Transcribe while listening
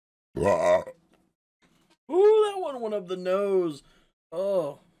Ooh, that one went up the nose.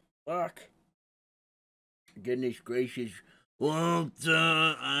 Oh, fuck. Goodness gracious. Walter,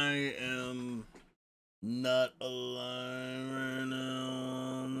 I am not alive right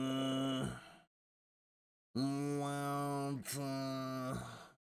now. Walter,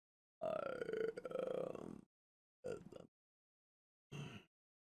 I am...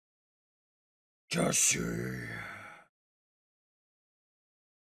 Jesse.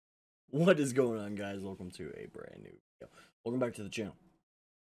 What is going on, guys? Welcome to a brand new video. Welcome back to the channel.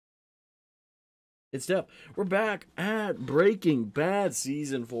 It's Steph. We're back at Breaking Bad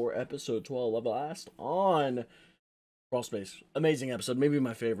Season 4, Episode 12, Last on Crawl Space. Amazing episode. Maybe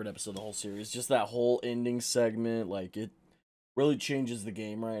my favorite episode of the whole series. Just that whole ending segment. Like, it really changes the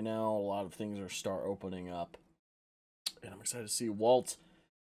game right now. A lot of things are start opening up. And I'm excited to see Walt.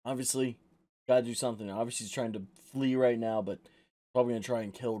 Obviously, gotta do something. Obviously, he's trying to flee right now, but probably gonna try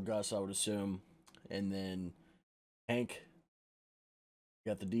and kill Gus, I would assume. And then Hank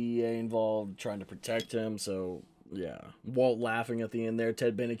got the DEA involved, trying to protect him. So yeah, Walt laughing at the end there.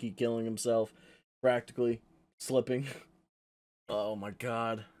 Ted Beneke killing himself, practically slipping. Oh my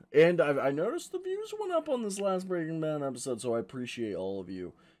god! And I noticed the views went up on this last Breaking Bad episode, so I appreciate all of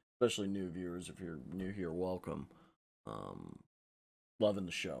you, especially new viewers. If you're new here, welcome. Loving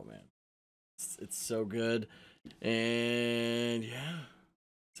the show, man. It's so good. And yeah,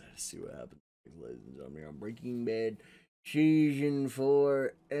 excited to see what happens, ladies and gentlemen, on Breaking Bad Season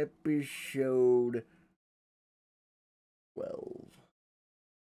 4, Episode 12.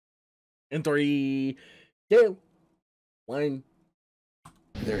 In 3, 2, 1.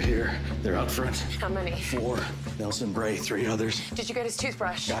 They're here. They're out front. How many? 4. Nelson Bray, 3 others. Did you get his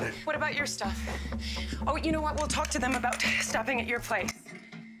toothbrush? Got it. What about your stuff? Oh, you know what? We'll talk to them about stopping at your place.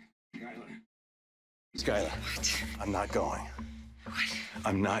 Skylar. What? I'm not going. What?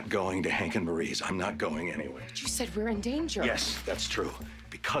 I'm not going to Hank and Marie's. I'm not going anywhere. You said we're in danger. Yes, that's true.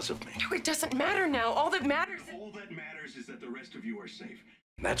 Because of me. No, it doesn't matter now. All that matters is that the rest of you are safe.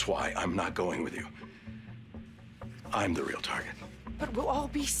 That's why I'm not going with you. I'm the real target. But we'll all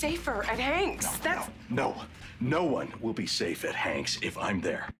be safer at Hank's. No one will be safe at Hank's if I'm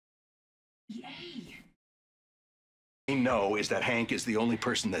there. Yay. What I know is that Hank is the only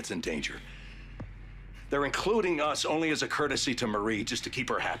person that's in danger. They're including us only as a courtesy to Marie, just to keep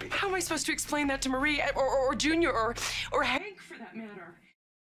her happy. How am I supposed to explain that to Marie or Junior or Hank for that matter?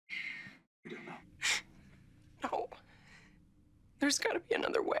 We don't know. No. There's got to be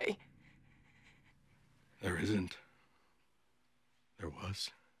another way. There isn't. There was.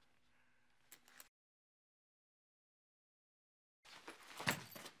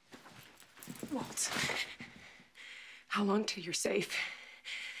 Walt, how long till you're safe?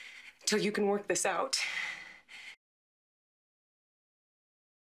 Till you can work this out?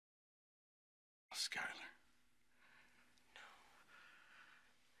 Skylar. No.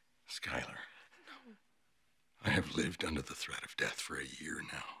 Skylar. No. I have lived under the threat of death for a year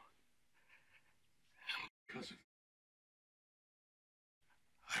now. And because of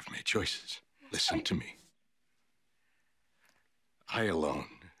I've made choices. Listen to me. I alone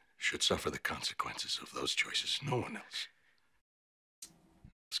should suffer the consequences of those choices. No one else.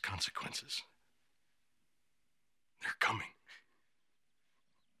 Those consequences, they're coming.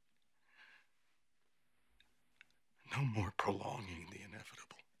 No more prolonging the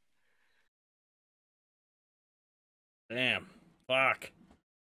inevitable. Damn. Fuck.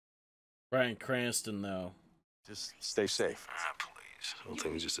 Bryan Cranston, though. Just stay safe. Please. The whole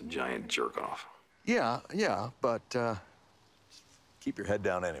thing's just a giant jerk off. Yeah, but keep your head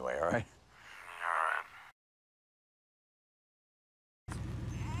down anyway, all right?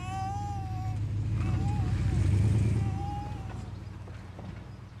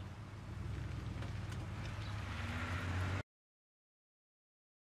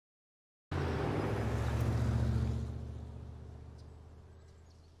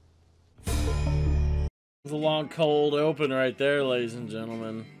 It's a long, cold open right there, ladies and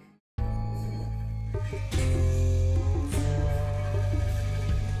gentlemen.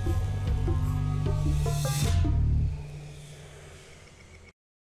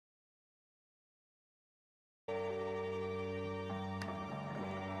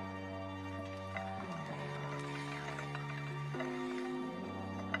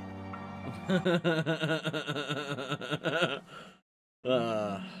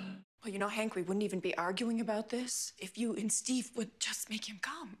 Well, you know, Hank, we wouldn't even be arguing about this if you and Steve would just make him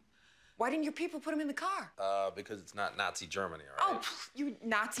come. Why didn't your people put him in the car? Because it's not Nazi Germany, all right? Oh, you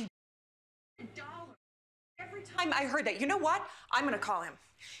Nazi dollar. Every time I heard that, you know what? I'm gonna call him.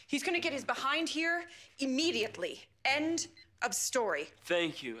 He's gonna get his behind here immediately. End of story.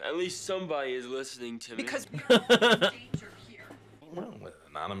 Thank you. At least somebody is listening to me. Because we're in danger here. Well, with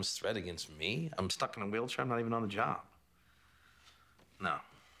an anonymous threat against me, I'm stuck in a wheelchair. I'm not even on the job. No.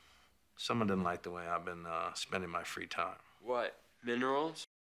 Someone didn't like the way I've been spending my free time. What? Minerals?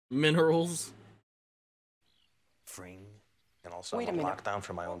 Minerals. Freeing. And also Wait I'm a minute. locked down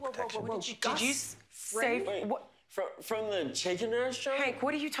for my own protection. Did you say Wait, what? From the chicken restaurant? Hank,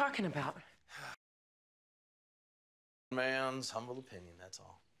 what are you talking about? Man's humble opinion, that's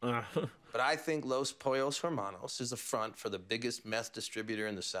all. Uh, But I think Los Pollos Hermanos is a front for the biggest meth distributor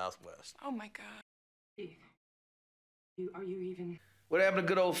in the Southwest. Oh my God. Steve, are you even? What happened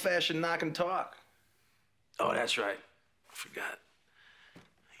to good old-fashioned knock and talk? Oh, that's right. I forgot.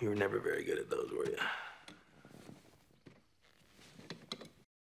 You were never very good at those, were you?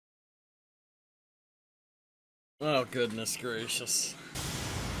 oh, goodness gracious.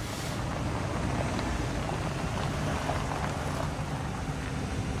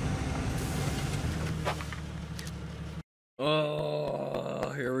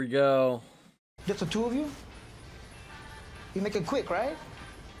 Oh, here we go. Just the two of you? You make it quick, right?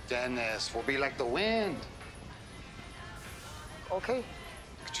 Dennis, we'll be like the wind. Okay.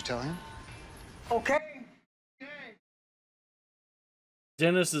 Could you tell him? Okay.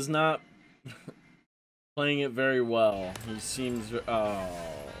 Dennis is not playing it very well. He seems. Oh.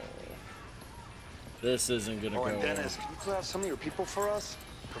 This isn't gonna Oh, go and well. Dennis, can you pull out some of your people for us?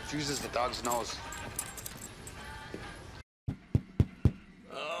 Confuses the dog's nose.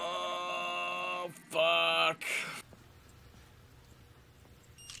 Oh, fuck.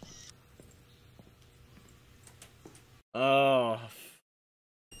 Oh.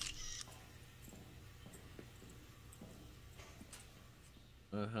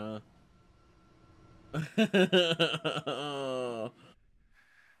 Uh-huh.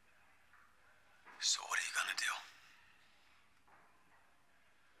 So what are you gonna do?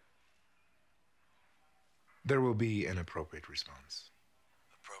 There will be an appropriate response.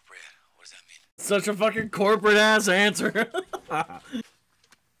 Appropriate. What does that mean? Such a fucking corporate ass answer.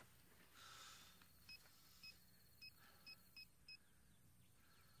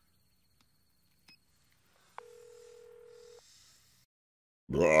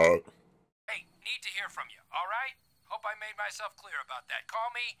 Hey, need to hear from you, all right? Hope I made myself clear about that. Call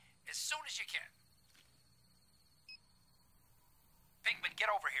me as soon as you can. Pinkman, get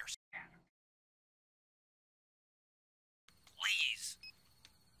over here. Please.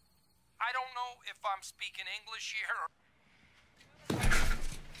 I don't know if I'm speaking English here or...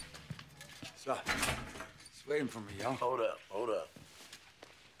 So, he's waiting for me, yo. Hold up.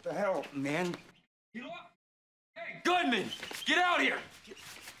 The hell, man? Get off! Hey, Goodman! Get out here!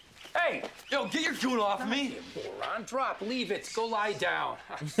 Hey, yo, get your goon off me! Moron, drop, leave it, go lie down.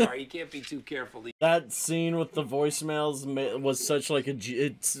 I'm sorry, you can't be too careful. That scene with the voicemails was such like a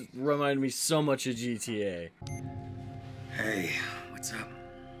it reminded me so much of GTA. Hey, what's up?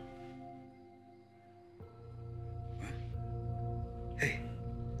 What? Hey.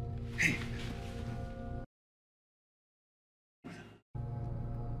 Hey.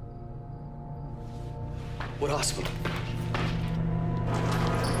 What hospital?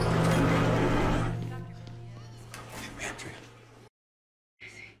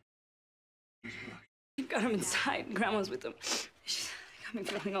 Got him inside. Grandma's with him. She's got me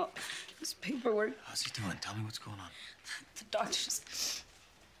filling out this paperwork. How's he doing? Tell me what's going on. The doctors,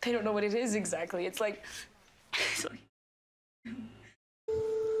 they don't know what it is exactly. It's like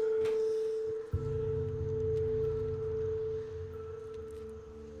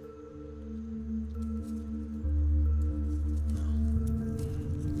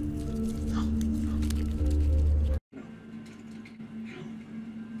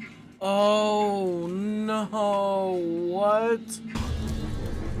Oh no! What?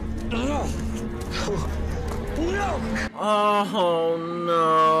 No! Oh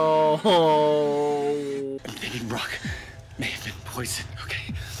no! I'm thinking Brock may have been poisoned,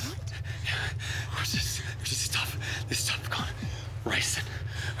 okay? Where's this stuff gone? Ricin.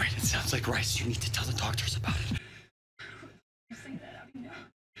 Right, it sounds like rice. You need to tell the doctors about it. I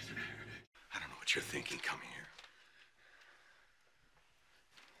don't know what you're thinking coming here.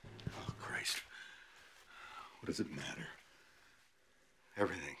 Oh, Christ. What does it matter?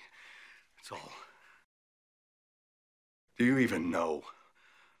 Everything. It's all. Do you even know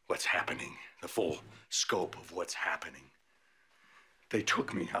what's happening? The full scope of what's happening? They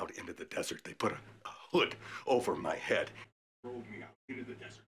took me out into the desert. They put a hood over my head. Rolled me out into the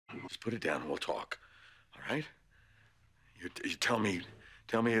desert. Just put it down and we'll talk. All right? You tell me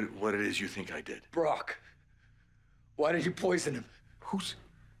what it is you think I did. Brock, why did you poison him? Who's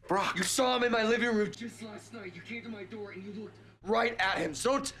Brock. You saw him in my living room just last night. You came to my door and you looked right at him.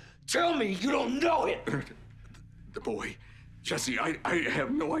 So don't tell me you don't know it. The boy. Jesse, I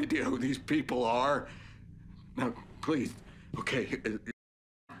have no idea who these people are. Now, please, okay.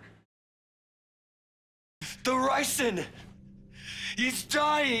 The ricin! He's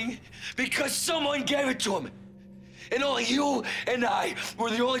dying because someone gave it to him. And only you and I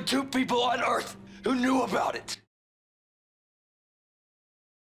were the only two people on Earth who knew about it.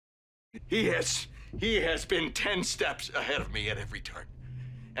 He has been 10 steps ahead of me at every turn.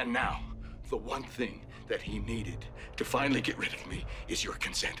 And now, the one thing that he needed to finally get rid of me is your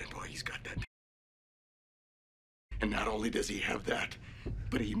consent, and boy, he's got that. And not only does he have that,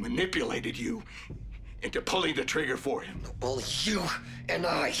 but he manipulated you into pulling the trigger for him. Only you and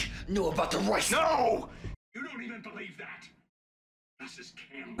I knew about the rice. No! You don't even believe that. This is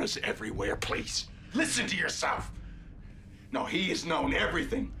cameras everywhere, please. Listen to yourself. No, he has known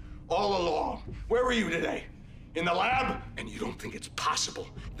everything all along. Where were you today? In the lab? And you don't think it's possible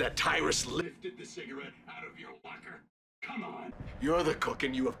that Tyrus lifted the cigarette out of your locker? Come on. You're the cook,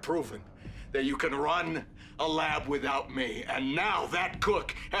 and you have proven that you can run a lab without me. And now that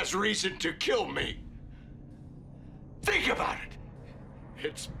cook has reason to kill me. Think about it.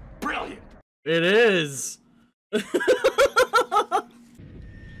 It's brilliant. It is.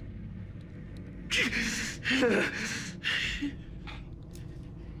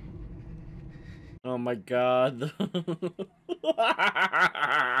 Oh my god.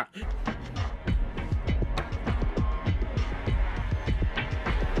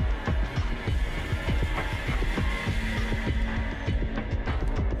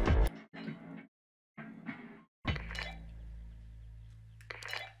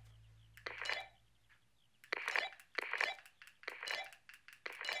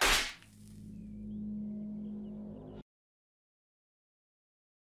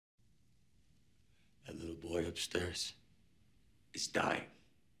 That little boy upstairs is dying.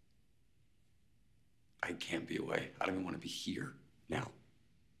 I can't be away. I don't even want to be here now.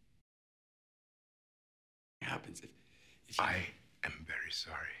 It happens if I am very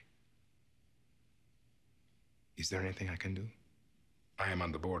sorry. Is there anything I can do? I am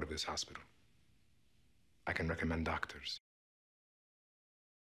on the board of this hospital. I can recommend doctors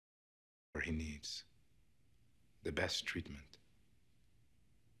where he needs the best treatment.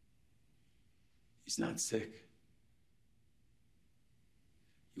 He's not sick.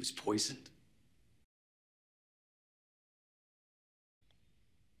 He was poisoned.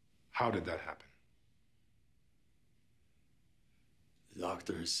 How did that happen? The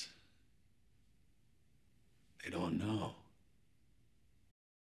doctors, they don't know.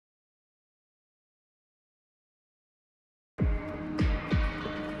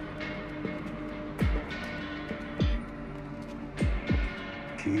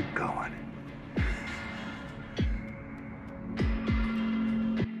 Keep going.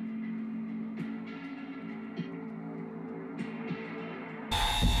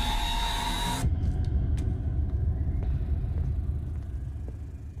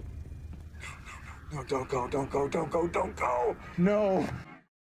 No, don't go, don't go, don't go, don't go. No.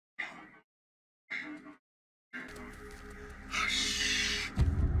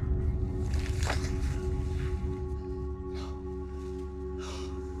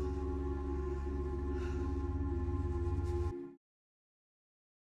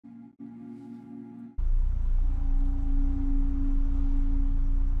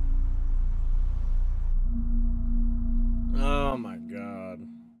 Oh my god.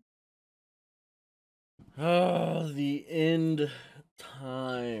 Oh, the end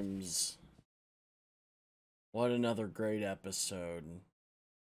times. What another great episode.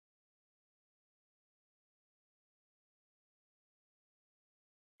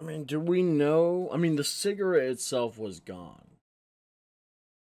 I mean, do we know? I mean, the cigarette itself was gone.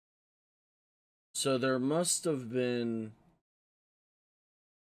 So there must have been...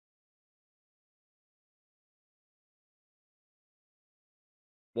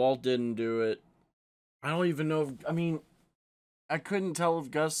 Walt didn't do it. I don't even know if... I mean, I couldn't tell if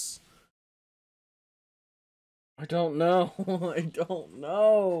Gus... I don't know. I don't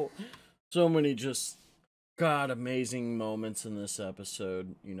know. So many just... God, amazing moments in this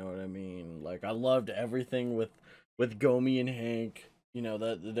episode. You know what I mean? Like, I loved everything with Gomi and Hank. You know,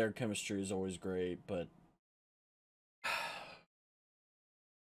 that their chemistry is always great, but...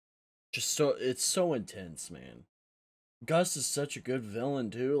 Just so... It's so intense, man. Gus is such a good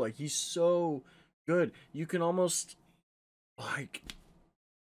villain, too. Like, he's so good. You can almost... Like...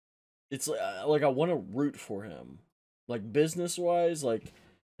 It's like I want to root for him. Like, business-wise, like...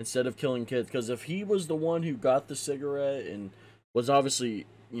 Instead of killing kids, because if he was the one who got the cigarette and was obviously,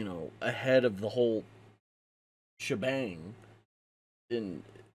 you know, ahead of the whole shebang. And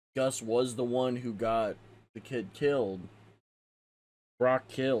Gus was the one who got the kid killed. Brock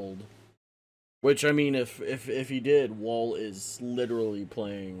killed. Which, I mean, if he did, Walt is literally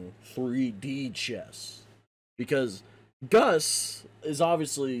playing 3D chess. Because Gus is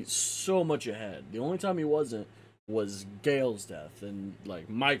obviously so much ahead. The only time he wasn't was Gale's death. And, like,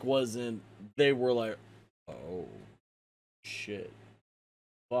 Mike wasn't. They were like, oh, shit.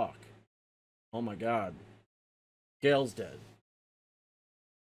 Fuck. Oh my god. Gale's dead.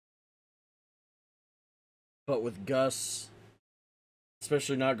 But with Gus,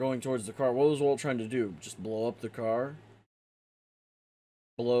 especially not going towards the car, what was Walt trying to do? Just blow up the car?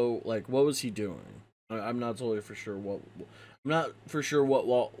 Like, what was he doing? I'm not totally for sure what. I'm not for sure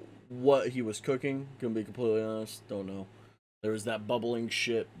what he was cooking. Gonna be completely honest, don't know. There was that bubbling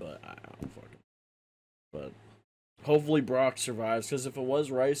shit, but I don't fucking. But hopefully Brock survives, because if it was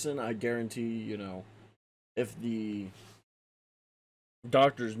ricin, I guarantee, you know, if the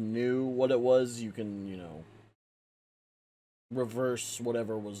doctors knew what it was, you can, you know, reverse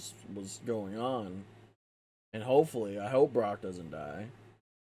whatever was going on. And hopefully, I hope Brock doesn't die.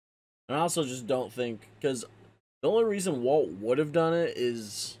 And I also just don't think, because the only reason Walt would have done it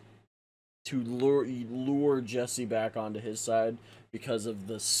is to lure Jesse back onto his side, because of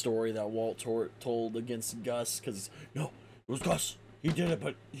the story that Walt told against Gus. Because, no, it was Gus. He did it,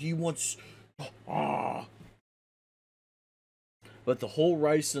 but he wants... But the whole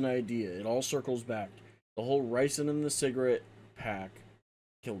ricin idea, it all circles back. The whole ricin in the cigarette pack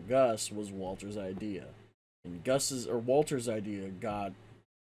kill Gus was Walter's idea. And Walter's idea got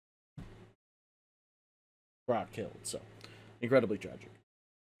Brock killed. So, incredibly tragic.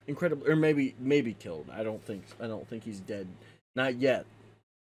 Or maybe killed. I don't think he's dead. Not yet,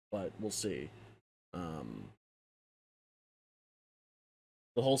 but we'll see.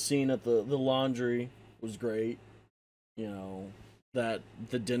 The whole scene at the laundry was great. You know, that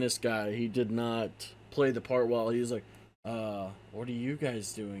the dentist guy, he did not play the part well. He was like, what are you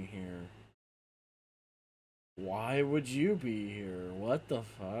guys doing here? Why would you be here? What the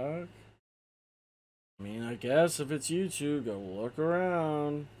fuck? I mean, I guess if it's you two, go look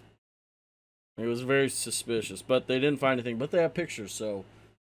around. It was very suspicious, but they didn't find anything. But they have pictures, so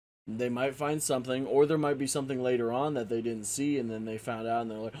they might find something, or there might be something later on that they didn't see, and then they found out, and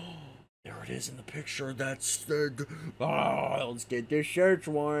they're like, oh, there it is in the picture. That's the... Oh, let's get this search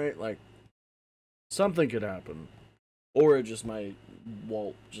warrant. Like, something could happen. Or it just might...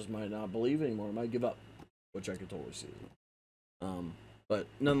 Walt just might not believe anymore. It might give up, which I could totally see. But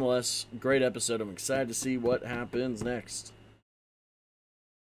nonetheless, great episode. I'm excited to see what happens next.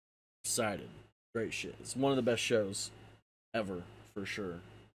 Excited. Great shit. It's one of the best shows ever, for sure.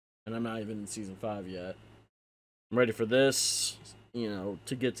 And I'm not even in season 5 yet. I'm ready for this, you know,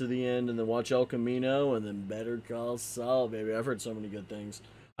 to get to the end and then watch El Camino and then Better Call Saul, baby. I've heard so many good things.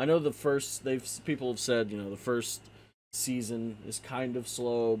 I know people have said, you know, the first season is kind of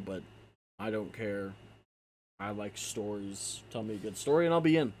slow, but I don't care. I like stories. Tell me a good story and I'll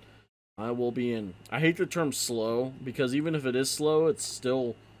be in. I will be in. I hate the term slow, because even if it is slow, it's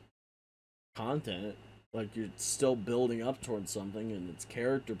still content. Like, you're still building up towards something, and it's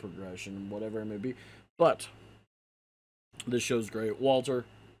character progression and whatever it may be. But this show's great. Walter,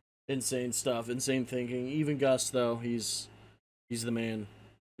 insane stuff, insane thinking. Even Gus, though, he's the man.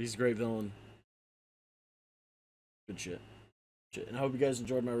 He's a great villain. Good shit. And I hope you guys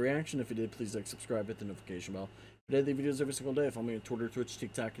enjoyed my reaction. If you did, please like, subscribe, hit the notification bell. I do videos every single day. Follow me on Twitter, Twitch,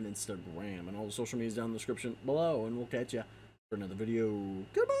 TikTok, and Instagram, and all the social medias down in the description below. And we'll catch ya for another video.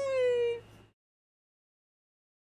 Goodbye.